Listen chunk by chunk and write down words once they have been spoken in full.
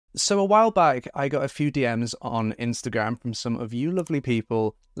So a while back, I got a few DMs on Instagram from some of you lovely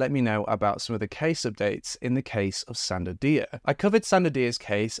people let me know about some of the case updates in the case of Sanda. I covered Sanda's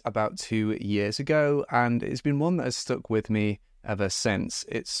case about 2 years ago, and it's been one that has stuck with me ever since.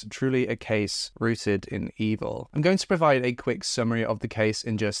 It's truly a case rooted in evil. I'm going to provide a quick summary of the case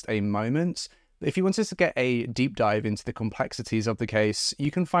in just a moment. If you wanted to get a deep dive into the complexities of the case,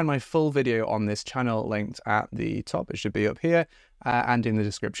 you can find my full video on this channel linked at the top. It should be up here and in the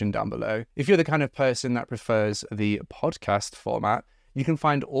description down below. If you're the kind of person that prefers the podcast format, you can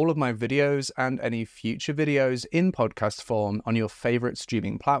find all of my videos and any future videos in podcast form on your favorite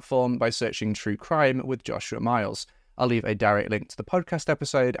streaming platform by searching True Crime with Joshua Miles. I'll leave a direct link to the podcast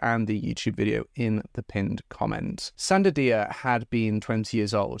episode and the YouTube video in the pinned comment. Sanda had been 20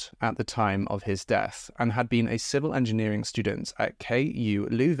 years old at the time of his death and had been a civil engineering student at KU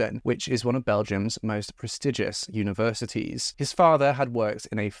Leuven, which is one of Belgium's most prestigious universities. His father had worked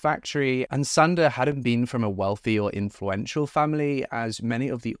in a factory, and Sanda hadn't been from a wealthy or influential family as many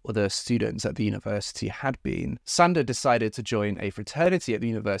of the other students at the university had been. Sanda decided to join a fraternity at the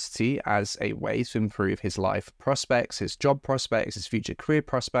university as a way to improve his life prospects, his job prospects, his future career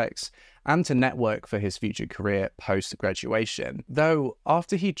prospects, and to network for his future career post-graduation. Though,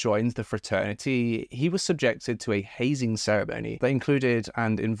 after he joined the fraternity, he was subjected to a hazing ceremony that included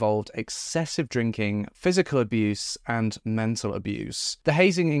and involved excessive drinking, physical abuse, and mental abuse. The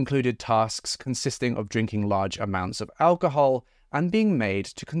hazing included tasks consisting of drinking large amounts of alcohol and being made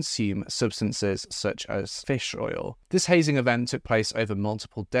to consume substances such as fish oil. This hazing event took place over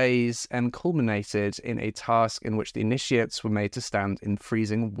multiple days and culminated in a task in which the initiates were made to stand in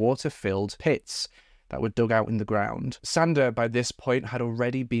freezing water-filled pits that were dug out in the ground. Sanda, by this point, had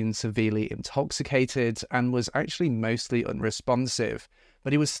already been severely intoxicated and was actually mostly unresponsive,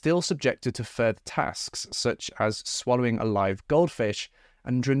 but he was still subjected to further tasks, such as swallowing a live goldfish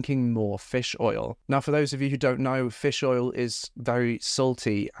and drinking more fish oil. Now, for those of you who don't know, fish oil is very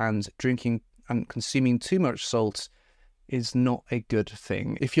salty, and drinking and consuming too much salt is not a good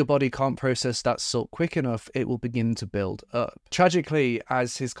thing. If your body can't process that salt quick enough, it will begin to build up. Tragically,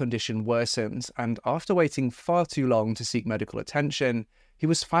 as his condition worsened, and after waiting far too long to seek medical attention, he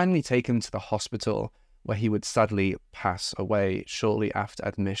was finally taken to the hospital, where he would sadly pass away shortly after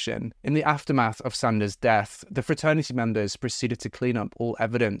admission. In the aftermath of Sanda's death, the fraternity members proceeded to clean up all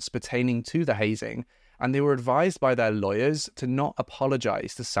evidence pertaining to the hazing, and they were advised by their lawyers to not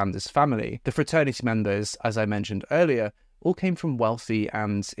apologize to Sanda's family. The fraternity members, as I mentioned earlier, all came from wealthy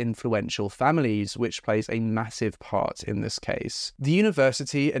and influential families, which plays a massive part in this case. The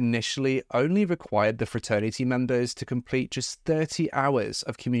university initially only required the fraternity members to complete just 30 hours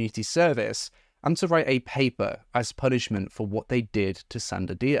of community service and to write a paper as punishment for what they did to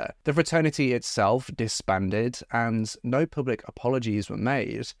Sanda. The fraternity itself disbanded, and no public apologies were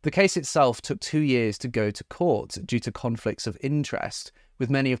made. The case itself took 2 years to go to court due to conflicts of interest,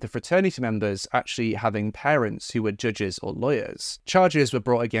 with many of the fraternity members actually having parents who were judges or lawyers. Charges were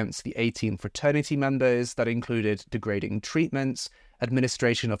brought against the 18 fraternity members that included degrading treatments,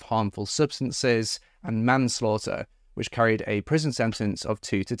 administration of harmful substances, and manslaughter, which carried a prison sentence of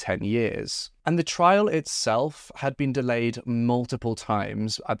 2 to 10 years. And the trial itself had been delayed multiple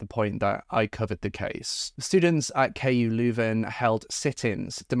times at the point that I covered the case. Students at KU Leuven held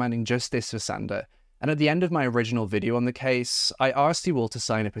sit-ins demanding justice for Sanda, and at the end of my original video on the case, I asked you all to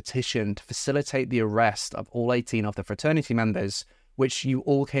sign a petition to facilitate the arrest of all 18 of the fraternity members, which you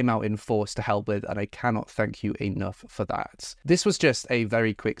all came out in force to help with, and I cannot thank you enough for that. This was just a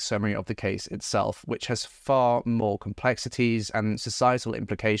very quick summary of the case itself, which has far more complexities and societal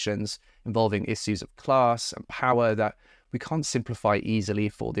implications involving issues of class and power that we can't simplify easily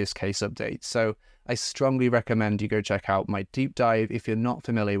for this case update. So I strongly recommend you go check out my deep dive if you're not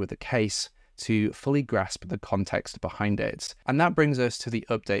familiar with the case, to fully grasp the context behind it. And that brings us to the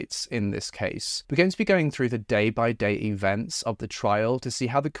updates in this case. We're going to be going through the day-by-day events of the trial to see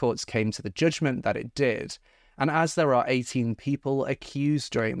how the courts came to the judgment that it did. And as there are 18 people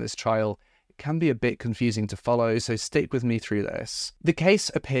accused during this trial, can be a bit confusing to follow, so stick with me through this. The case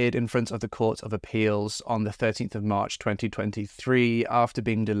appeared in front of the Court of Appeals on the 13th of March 2023 after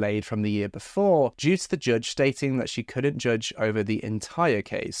being delayed from the year before due to the judge stating that she couldn't judge over the entire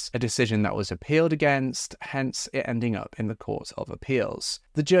case, a decision that was appealed against, hence it ending up in the Court of Appeals.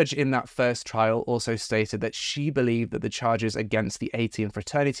 The judge in that first trial also stated that she believed that the charges against the 18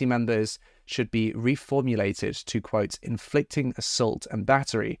 fraternity members should be reformulated to, quote, inflicting assault and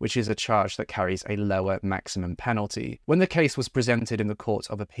battery, which is a charge that carries a lower maximum penalty. When the case was presented in the Court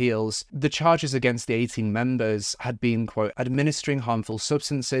of Appeals, the charges against the 18 members had been, quote, administering harmful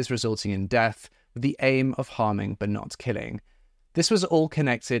substances resulting in death with the aim of harming but not killing. This was all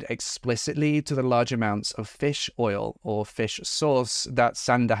connected explicitly to the large amounts of fish oil or fish sauce that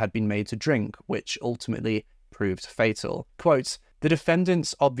Sanda had been made to drink, which ultimately proved fatal. Quote, "The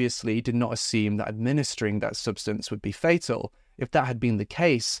defendants obviously did not assume that administering that substance would be fatal. If that had been the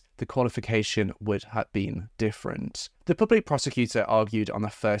case, the qualification would have been different." The public prosecutor argued on the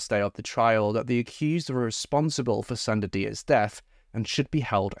first day of the trial that the accused were responsible for Sanda Dia's death and should be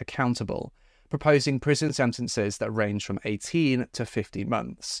held accountable, proposing prison sentences that range from 18 to 50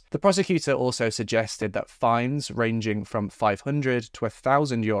 months. The prosecutor also suggested that fines ranging from 500 to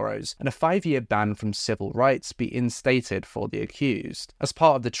 1,000 euros and a 5-year ban from civil rights be instated for the accused. As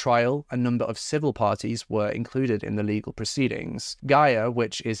part of the trial, a number of civil parties were included in the legal proceedings. Gaia,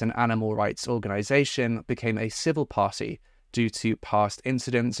 which is an animal rights organization, became a civil party due to past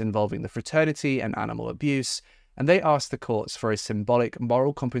incidents involving the fraternity and animal abuse, and they asked the courts for a symbolic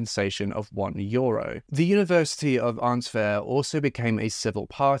moral compensation of €1. The University of Antwerp also became a civil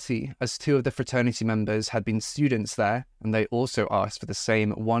party, as 2 of the fraternity members had been students there, and they also asked for the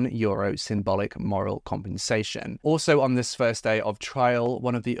same €1 symbolic moral compensation. Also on this first day of trial,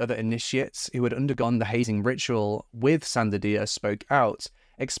 one of the other initiates who had undergone the hazing ritual with Sanda Dia spoke out,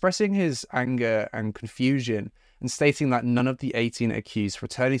 expressing his anger and confusion, and stating that none of the 18 accused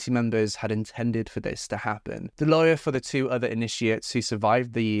fraternity members had intended for this to happen. The lawyer for the 2 other initiates who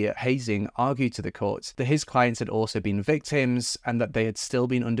survived the hazing argued to the court that his clients had also been victims and that they had still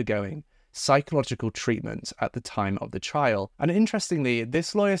been undergoing psychological treatment at the time of the trial. And interestingly,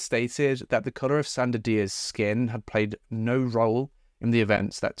 this lawyer stated that the colour of Sanda Dia's skin had played no role in the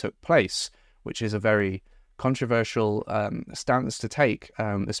events that took place, which is a very controversial stance to take,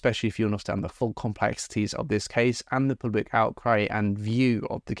 especially if you understand the full complexities of this case and the public outcry and view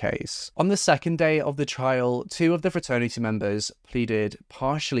of the case. On the second day of the trial, 2 of the fraternity members pleaded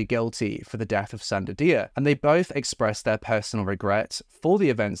partially guilty for the death of Sanda Dia, and they both expressed their personal regret for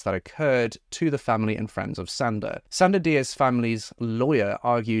the events that occurred to the family and friends of Sanda. Sanda Dia's family's lawyer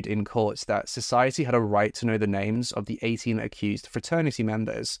argued in court that society had a right to know the names of the 18 accused fraternity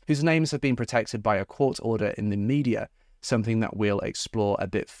members, whose names have been protected by a court order in the media, something that we'll explore a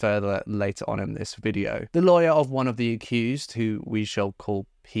bit further later on in this video. The lawyer of one of the accused, who we shall call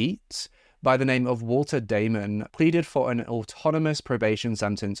Pete, by the name of Walter Damon, pleaded for an autonomous probation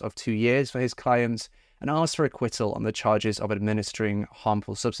sentence of 2 years for his client and asked for acquittal on the charges of administering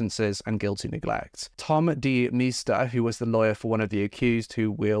harmful substances and guilty neglect. Tom D. Meester, who was the lawyer for one of the accused, who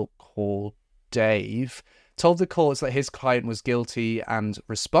we'll call Dave, told the courts that his client was guilty and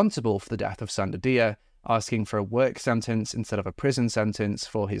responsible for the death of Sanda Dia, asking for a work sentence instead of a prison sentence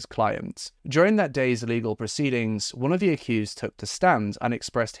for his client. During that day's legal proceedings, one of the accused took the stand and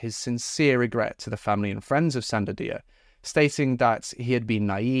expressed his sincere regret to the family and friends of Sanda Dia, stating that he had been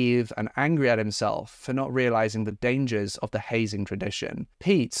naive and angry at himself for not realizing the dangers of the hazing tradition.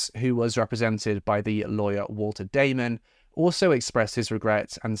 Pete, who was represented by the lawyer Walter Damon, also expressed his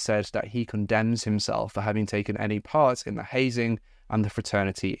regret and said that he condemns himself for having taken any part in the hazing and the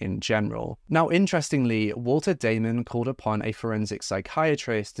fraternity in general. Now, interestingly, Walter Damon called upon a forensic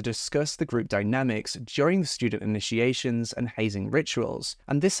psychiatrist to discuss the group dynamics during the student initiations and hazing rituals,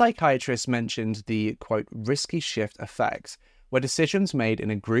 and this psychiatrist mentioned the, quote, risky shift effect, where decisions made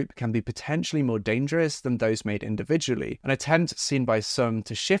in a group can be potentially more dangerous than those made individually, an attempt seen by some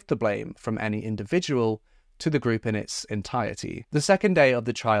to shift the blame from any individual to the group in its entirety. The second day of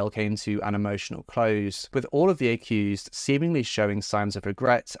the trial came to an emotional close, with all of the accused seemingly showing signs of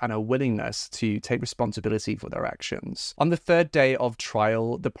regret and a willingness to take responsibility for their actions. On the third day of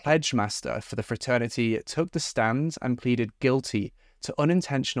trial, the pledge master for the fraternity took the stand and pleaded guilty to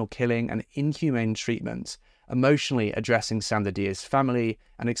unintentional killing and inhumane treatment, emotionally addressing Sanda Dia's family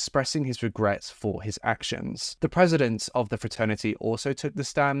and expressing his regrets for his actions. The president of the fraternity also took the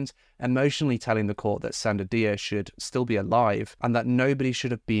stand, emotionally telling the court that Sanda Dia should still be alive and that nobody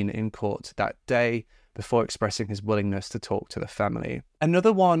should have been in court that day, before expressing his willingness to talk to the family.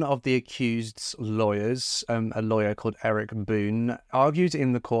 Another one of the accused's lawyers, a lawyer called Eric Boone, argued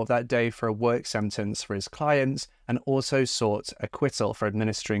in the court that day for a work sentence for his client and also sought acquittal for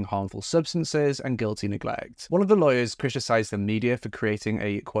administering harmful substances and guilty neglect. One of the lawyers criticized the media for creating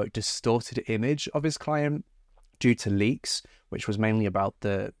a, quote, distorted image of his client due to leaks, which was mainly about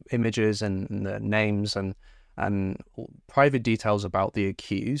the images and the names and private details about the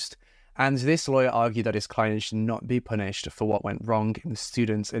accused. And this lawyer argued that his client should not be punished for what went wrong in the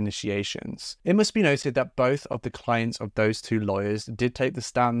students' initiations. It must be noted that both of the clients of those 2 lawyers did take the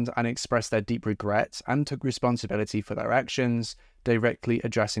stand and express their deep regret and took responsibility for their actions, directly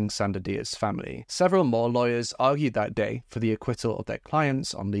addressing Sanda Dia's family. Several more lawyers argued that day for the acquittal of their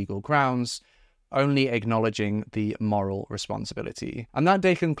clients on legal grounds, only acknowledging the moral responsibility. And that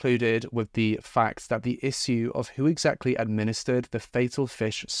day concluded with the fact that the issue of who exactly administered the fatal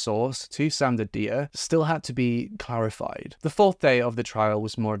fish sauce to Sanda Dia still had to be clarified. The fourth day of the trial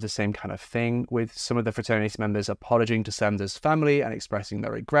was more of the same kind of thing, with some of the fraternity members apologizing to Sanda's family and expressing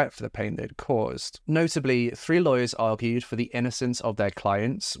their regret for the pain they'd caused. Notably, 3 lawyers argued for the innocence of their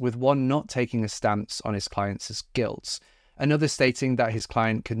clients, with one not taking a stance on his client's guilt, another stating that his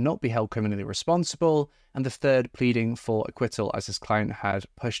client could not be held criminally responsible, and the third pleading for acquittal as his client had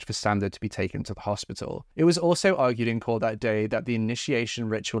pushed for Sanda to be taken to the hospital. It was also argued in court that day that the initiation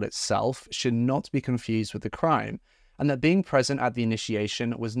ritual itself should not be confused with the crime, and that being present at the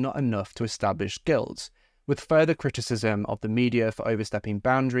initiation was not enough to establish guilt, with further criticism of the media for overstepping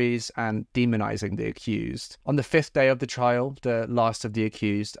boundaries and demonizing the accused. On the 5th day of the trial, the last of the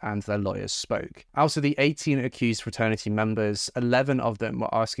accused and their lawyers spoke. Out of the 18 accused fraternity members, 11 of them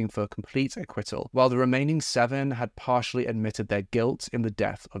were asking for a complete acquittal, while the remaining 7 had partially admitted their guilt in the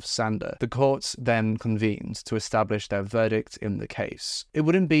death of Sanda. The court then convened to establish their verdict in the case. It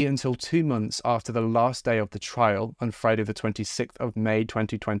wouldn't be until 2 months after the last day of the trial, on Friday the 26th of May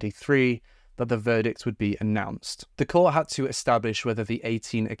 2023, that the verdict would be announced. The court had to establish whether the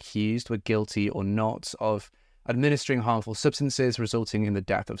 18 accused were guilty or not of administering harmful substances resulting in the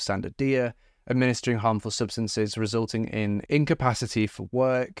death of Sanda Dia, administering harmful substances resulting in incapacity for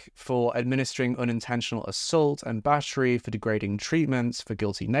work, for administering unintentional assault and battery, for degrading treatments, for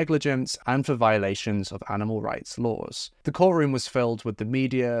guilty negligence, and for violations of animal rights laws. The courtroom was filled with the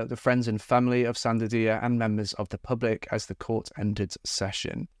media, the friends and family of Sanda Dia, and members of the public as the court entered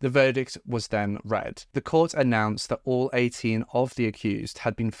session. The verdict was then read. The court announced that all 18 of the accused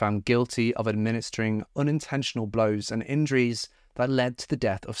had been found guilty of administering unintentional blows and injuries that led to the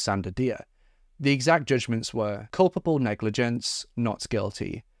death of Sanda Dia. The exact judgments were culpable negligence, not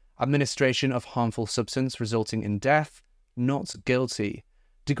guilty; administration of harmful substance resulting in death, not guilty;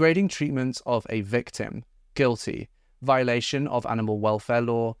 degrading treatment of a victim, guilty; violation of animal welfare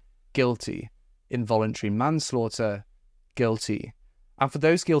law, guilty; involuntary manslaughter, guilty. And for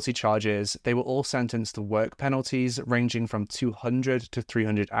those guilty charges, they were all sentenced to work penalties ranging from 200 to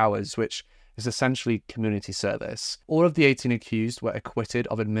 300 hours, which is essentially community service. All of the 18 accused were acquitted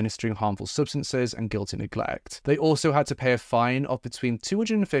of administering harmful substances and guilty neglect. They also had to pay a fine of between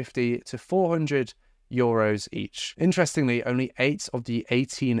 250 to 400 euros each. Interestingly, only 8 of the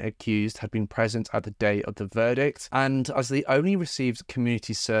 18 accused had been present at the day of the verdict, and as they only received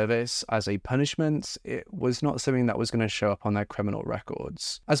community service as a punishment, it was not something that was going to show up on their criminal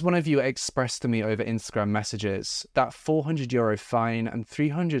records. As one of you expressed to me over Instagram messages, that 400 euro fine and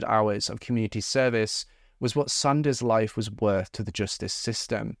 300 hours of community service was what Sanda's life was worth to the justice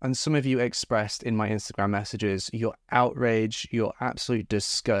system. And some of you expressed in my Instagram messages your outrage, your absolute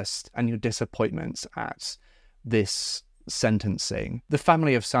disgust, and your disappointment at this sentencing. The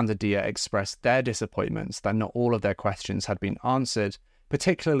family of Sanda Dia expressed their disappointments that not all of their questions had been answered,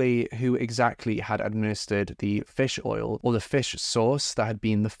 particularly who exactly had administered the fish oil or the fish sauce that had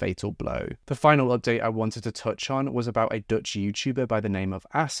been the fatal blow. The final update I wanted to touch on was about a Dutch YouTuber by the name of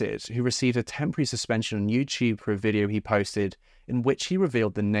Acid, who received a temporary suspension on YouTube for a video he posted in which he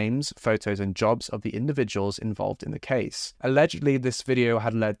revealed the names, photos, and jobs of the individuals involved in the case. Allegedly, this video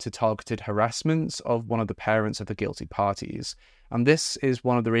had led to targeted harassment of one of the parents of the guilty parties, and this is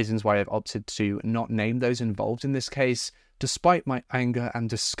one of the reasons why I've opted to not name those involved in this case, despite my anger and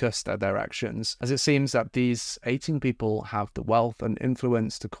disgust at their actions, as it seems that these 18 people have the wealth and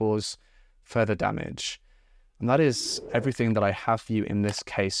influence to cause further damage. And that is everything that I have for you in this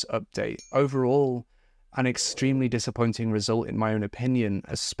case update. Overall, an extremely disappointing result in my own opinion,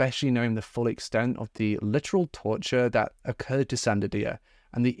 especially knowing the full extent of the literal torture that occurred to Sanda Dia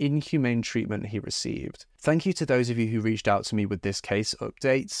and the inhumane treatment he received. Thank you to those of you who reached out to me with this case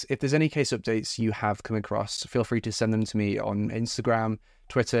updates. If there's any case updates you have come across, feel free to send them to me on Instagram,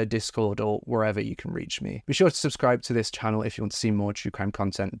 Twitter, Discord, or wherever you can reach me. Be sure to subscribe to this channel if you want to see more true crime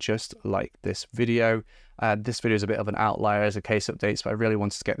content just like this video. This video is a bit of an outlier as a case update, but I really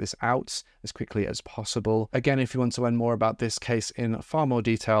wanted to get this out as quickly as possible. Again, if you want to learn more about this case in far more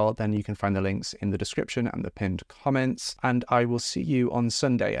detail, then you can find the links in the description and the pinned comments. And I will see you on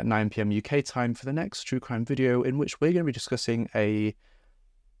Sunday at 9 PM UK time for the next true crime video, in which we're going to be discussing a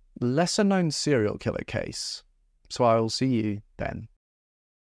lesser known serial killer case. So I will see you then.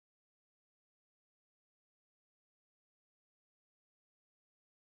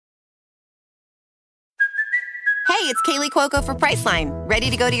 Hey, it's Kaylee Cuoco for Priceline. Ready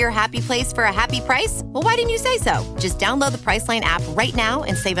to go to your happy place for a happy price? Well, why didn't you say so? Just download the Priceline app right now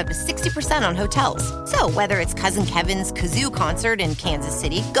and save up to 60% on hotels. So whether it's Cousin Kevin's Kazoo Concert in Kansas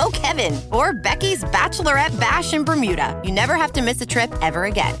City, go Kevin, or Becky's Bachelorette Bash in Bermuda, you never have to miss a trip ever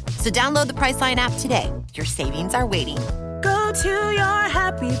again. So download the Priceline app today. Your savings are waiting. Go to your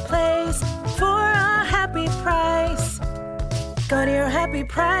happy place for a happy price. Go to your happy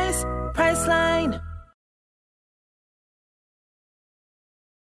price, Priceline.